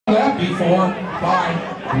before. Bye.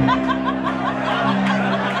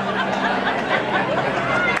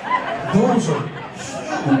 Those are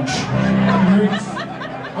huge.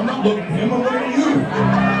 I'm not looking at him, I'm looking at you.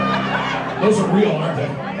 Those are real, aren't they?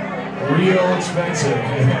 Real expensive.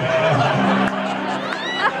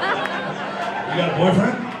 You got a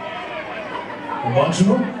boyfriend? A bunch of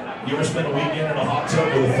them? You ever spend a weekend in a hot tub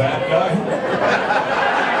with a fat guy?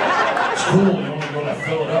 It's cool, you only going to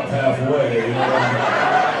fill it up halfway. You know?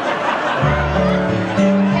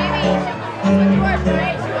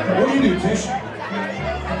 What do you do, Tish?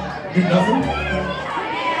 Do nothing?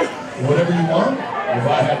 Whatever you want? If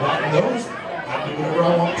I had that and those, I'd do whatever I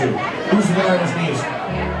want to. Who's the guy on his knees?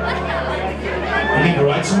 You need to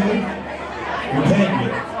write something? You're paying me.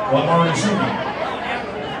 Well, I'm already singing.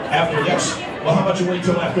 After yes? Well, how about you wait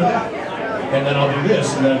till after that? And then I'll do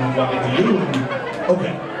this, and then I'll get to you, and...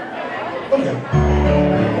 Okay. Okay.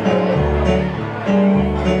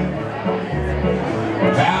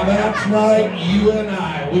 How about tonight, you and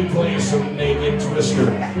I, we play some naked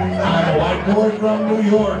twister. I'm a white boy from New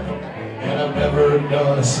York, and I've never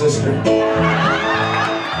done a sister.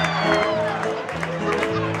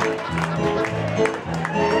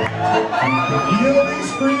 You'll be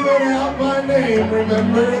screaming out my name,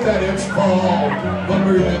 remember that it's fall, but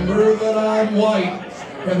remember that I'm white,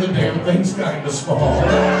 and the damn thing's kinda small.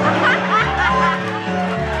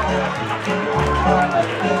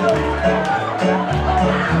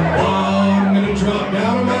 I'm gonna drop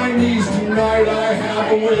down on my knees tonight, I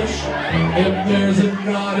have a wish. If there's a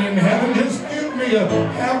God in heaven, just give me a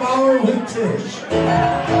half hour with Tish.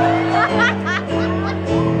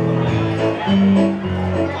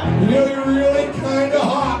 You know, you're really kinda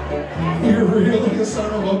hot. You're really a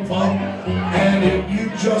son of a pump. And if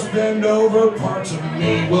you just bend over, parts of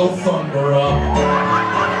me will thunder up.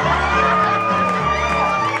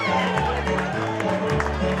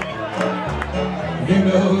 You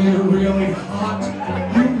know, you're really hot.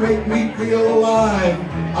 You make me feel alive.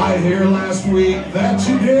 I hear last week that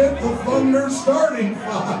you did the Thunder starting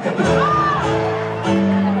 5.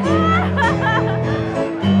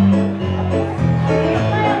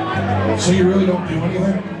 So you really don't do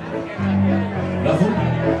anything? Nothing?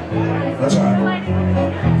 That's all right.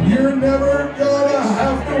 You're never gonna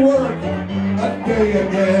have to work a day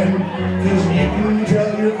again, 'cause you can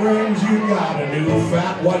tell your friends you got a new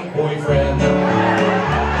fat white boyfriend.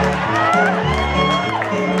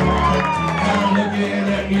 I'm looking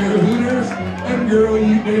at your hooters, and girl,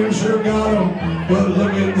 you damn sure got them. But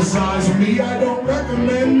look at the size of me, I don't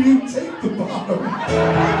recommend you take the bottom.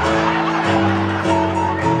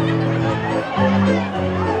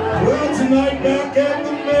 Well, tonight back at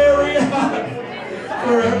the Marriott,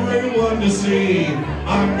 for everyone to see,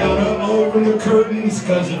 I'm gonna open the curtains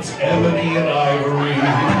 'cause it's ebony and ivory.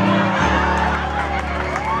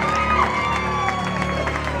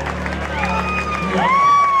 Yeah,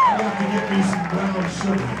 I got to get me some brown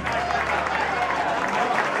sugar.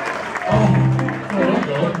 Oh, don't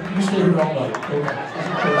go. You stay here all night. Okay.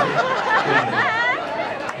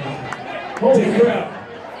 Holy crap.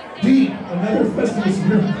 Deep, another Festivus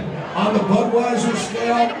here. On the Budweiser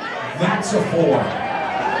scale, that's a 4.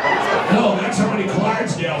 No, that's how many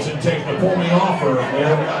Clydesdales it takes to pull me off her.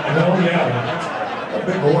 Hell yeah, a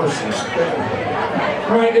big horses.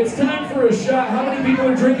 All right, it's time for a shot. How many people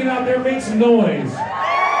are drinking out there? Make some noise.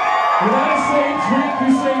 When I say drink,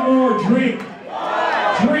 you say more. Drink.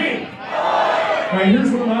 Drink. All right,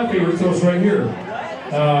 here's one of my favorite toasts right here.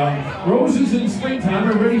 Roses in springtime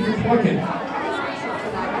are ready for plucking.